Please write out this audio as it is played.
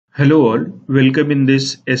Hello all, welcome in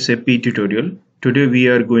this SAP tutorial. Today we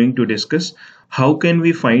are going to discuss how can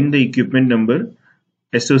we find the equipment number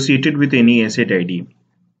associated with any asset ID.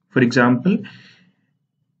 For example,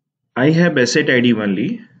 I have asset ID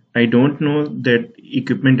only. I don't know that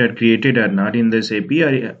equipment are created or not in the SAP.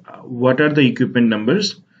 What are the equipment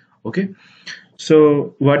numbers? Okay,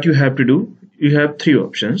 so what you have to do, you have three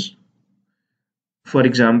options. For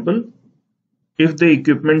example, if the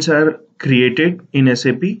equipments are created in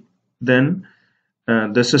SAP, then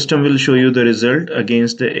the system will show you the result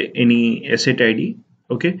against any asset ID.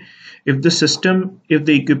 Okay, if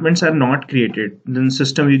the equipments are not created, then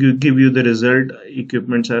system will give you the result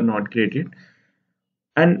equipments are not created.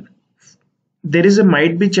 And there is a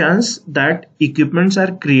might be chance that equipments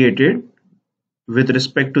are created with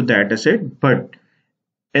respect to that asset, but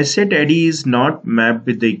asset ID is not mapped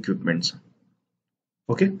with the equipments.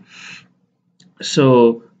 Okay,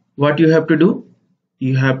 so what you have to do,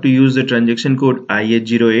 you have to use the transaction code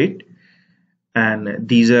IH08, and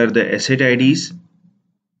these are the asset IDs.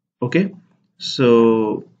 Okay,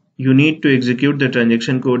 so you need to execute the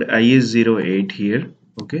transaction code IH08 here.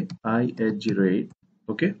 Okay, IH08.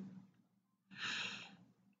 Okay,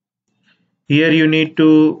 here you need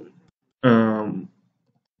to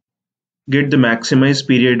get the maximize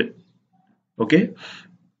period. Okay,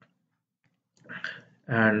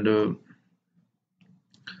 and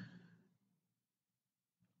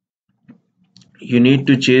you need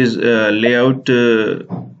to change layout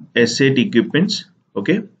asset equipments.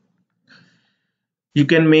 Okay, you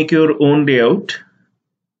can make your own layout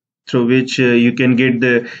through which you can get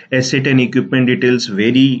the asset and equipment details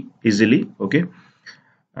very easily. Okay,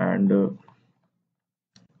 and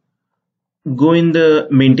go in the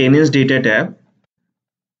maintenance data tab,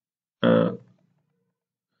 uh,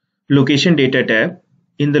 location data tab.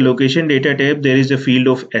 In the location data tab there is a field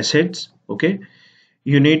of assets. Okay,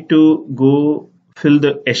 you need to go fill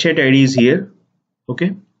the asset IDs here.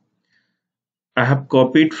 Okay, I have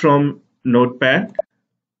copied from notepad.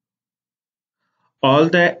 All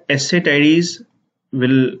the asset IDs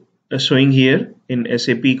will showing here in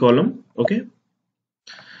SAP column. Okay,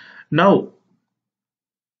 now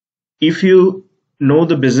if you know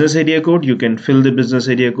the business area code, you can fill the business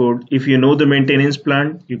area code. If you know the maintenance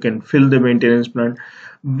plan, you can fill the maintenance plan.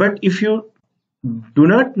 But if you do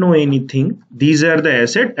not know anything, these are the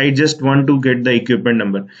asset, I just want to get the equipment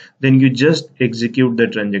number, then you just execute the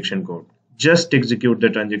transaction code. Just execute the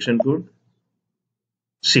transaction code.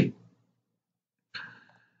 See,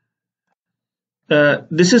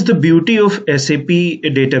 this is the beauty of SAP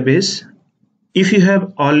database. If you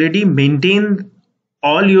have already maintained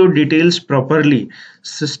all your details properly,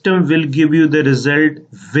 system will give you the result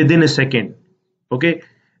within a second. Okay,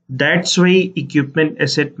 that's why equipment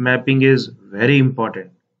asset mapping is very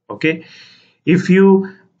important. Okay, if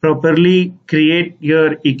you properly create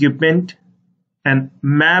your equipment and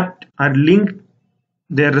mapped or linked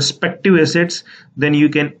their respective assets, then you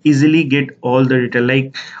can easily get all the data,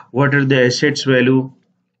 like what are the assets value,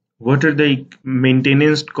 what are the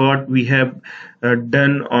maintenance cost we have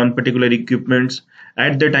done on particular equipments.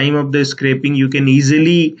 At the time of the scraping, you can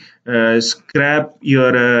easily scrap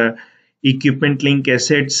your equipment link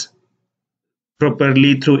assets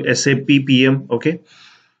properly through SAPPM. Okay,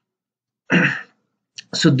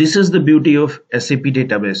 so this is the beauty of SAP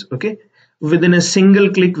database. Okay, within a single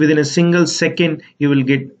click, within a single second, you will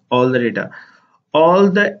get all the data. All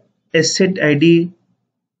the asset ID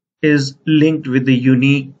is linked with the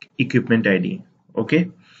unique equipment ID. Okay,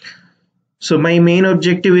 so my main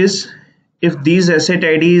objective is, if these asset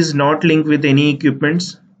ID is not linked with any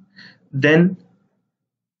equipments, then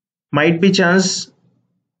might be chance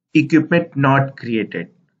equipment not created.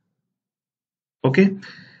 Okay,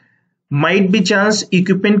 might be chance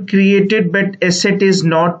equipment created but asset is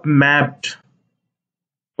not mapped.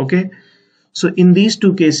 Okay, so in these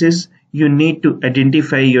two cases you need to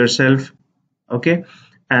identify yourself. Okay,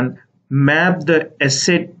 and map the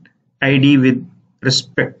asset ID with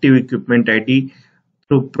respective equipment ID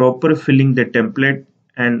through proper filling the template,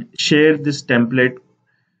 and share this template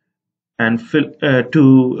and fill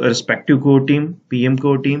to a respective core team, PM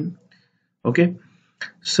core team. Okay,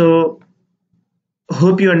 so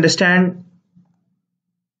hope you understand.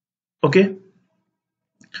 Okay,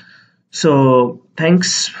 so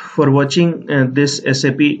thanks for watching this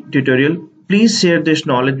SAP tutorial. Please share this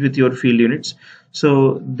knowledge with your field units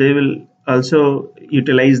so they will also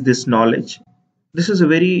utilize this knowledge. This is a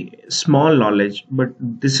very small knowledge, but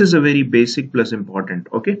this is a very basic plus important.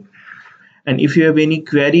 Okay, and if you have any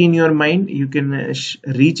query in your mind, you can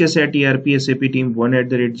reach us at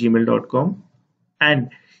erpsapteam1@gmail.com, and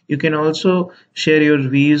you can also share your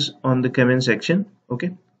views on the comment section.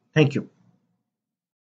 Okay, Thank you.